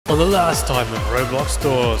On the last time in Roblox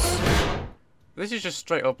stores. This is just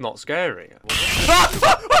straight up not scary.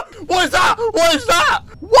 What is that? What is that?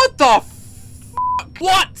 What the f***?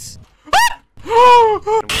 What?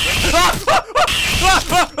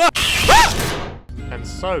 And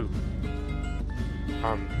so,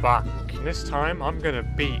 I'm back. This time, I'm gonna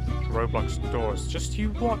beat Roblox stores. Just you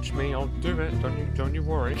watch me, I'll do it. Don't you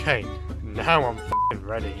worry. Okay, now I'm f***ing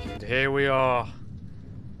ready. And here we are.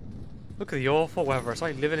 Look at the awful weather. It's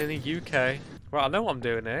like living in the UK. Right, I know what I'm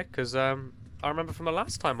doing here, because I remember from the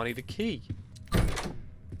last time I need a key.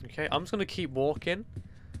 Okay, I'm just gonna keep walking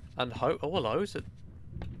and hope. Oh, hello, it's a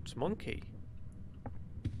monkey.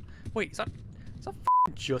 Wait, is that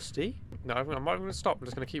f***ing Justy? No, I'm not gonna stop. I'm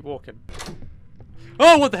just gonna keep walking.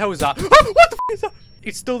 Oh, what the hell is that? Oh, what the f*** is that?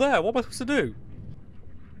 It's still there. What am I supposed to do?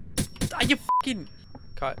 Are you f***ing?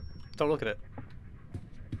 Okay, don't look at it.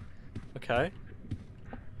 Okay.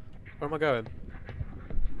 Where am I going?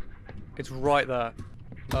 It's right there.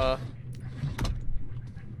 What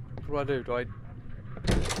do I do? Do I?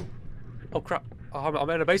 Oh crap! Oh, I'm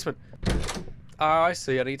in a basement. Ah, I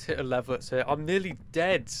see. I need to hit a level that's here. I'm nearly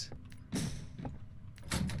dead.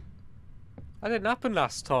 That didn't happen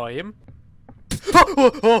last time.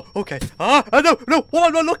 Oh, okay. Ah, no! What?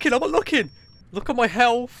 I'm not looking. I'm not looking. Look at my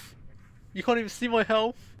health. You can't even see my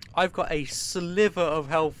health. I've got a sliver of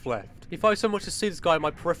health left. If I so much as see this guy in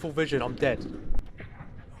my peripheral vision, I'm dead.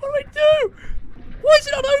 What do I do? Why is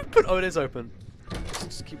it not open? Oh, it is open.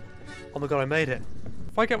 Just keep. Oh my god, I made it.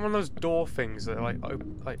 If I get one of those door things that like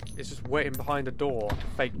it's just waiting behind a door, like a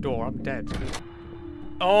fake door, I'm dead.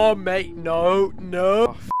 Oh mate, no.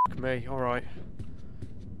 Oh, fuck me. All right.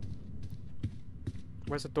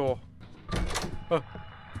 Where's the door?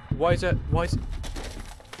 Why is it?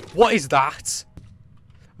 What is that?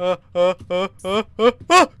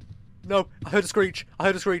 No, I heard a screech.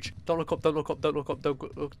 Don't look up. Do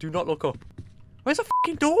not look up. Where's the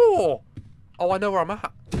fucking door? Oh, I know where I'm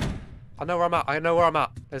at.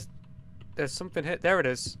 There's something here. There it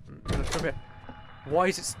is. Why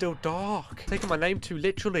is it still dark? Taking my name too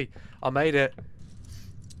literally. I made it.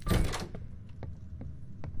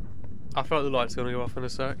 I feel like the light's gonna go off in a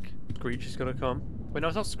sec. Screech is gonna come. Wait, no,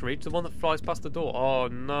 it's not Screech. The one that flies past the door. Oh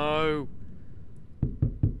no.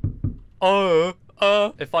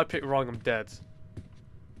 If I pick wrong, I'm dead.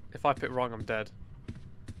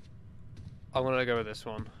 I'm gonna go with this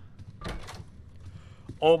one.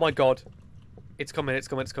 Oh my god. It's coming. In.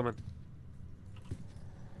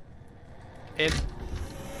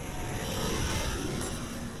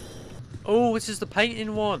 Oh, this is the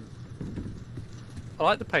painting one. I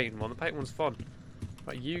like the painting one. The painting one's fun.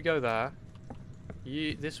 Right, you go there.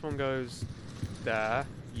 This one goes there.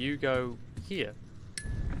 You go here.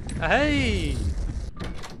 Hey!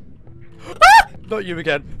 Ah! Not you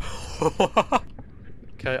again.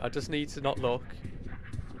 Okay, I just need to not look.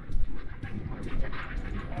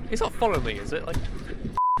 It's not following me, is it? Like,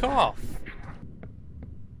 f*** off.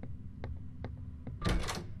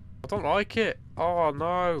 I don't like it. Oh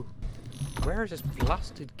no. Where is this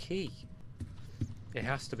blasted key? It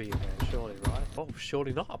has to be in there, surely, right? Oh,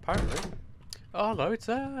 surely not, apparently. Oh no, it's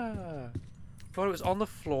there. Thought it was on the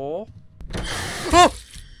floor. Oh!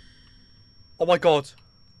 Oh my god.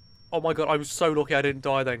 Oh my god, I was so lucky I didn't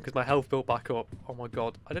die then because my health built back up. Oh my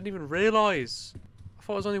god. I didn't even realise. I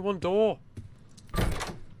thought it was only one door.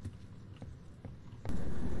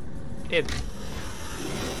 In.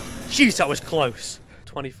 Jeez, that was close.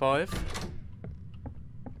 25.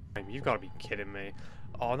 You've got to be kidding me.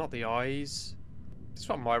 Oh, not the eyes. This is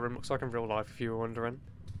what my room looks like in real life, if you were wondering.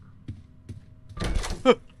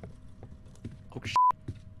 Oh, shit.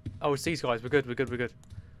 Oh, it's these guys. We're good.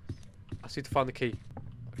 I just need to find the key.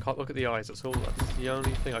 I can't look at the eyes. That's all. That's the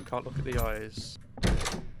only thing. I can't look at the eyes.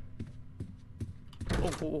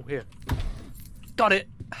 Oh, here. Got it!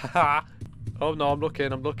 Haha! Oh no, I'm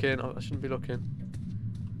looking. Oh, I shouldn't be looking.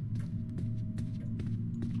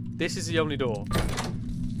 This is the only door.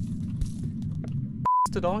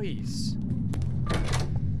 Bastard eyes.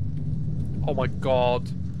 Oh my god.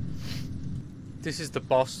 This is the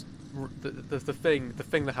boss. The thing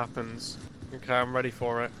that happens. Okay, I'm ready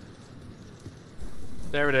for it.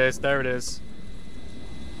 There it is.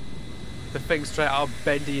 The thing straight out of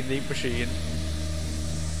Bendy and the Ink Machine.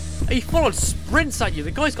 He full on sprints at you.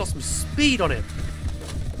 The guy's got some speed on him.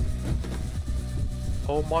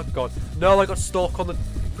 Oh my god. No, I got stuck on the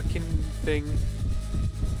freaking thing.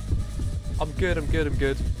 I'm good.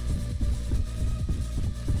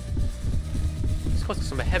 This guy's got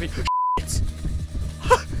some heavy... Shit!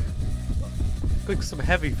 Got some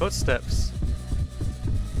heavy footsteps.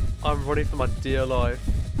 I'm running for my dear life.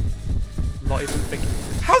 I'm not even thinking...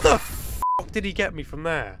 How the f*** fuck did he get me from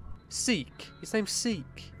there? Seek. His name's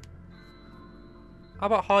Seek. How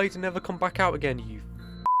about hide and never come back out again, you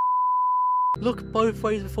Look both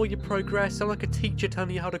ways before you progress. Sound like a teacher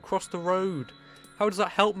telling you how to cross the road. How does that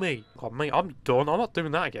help me? God, mate, I'm done. I'm not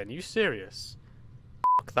doing that again. Are you serious?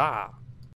 Fuck that.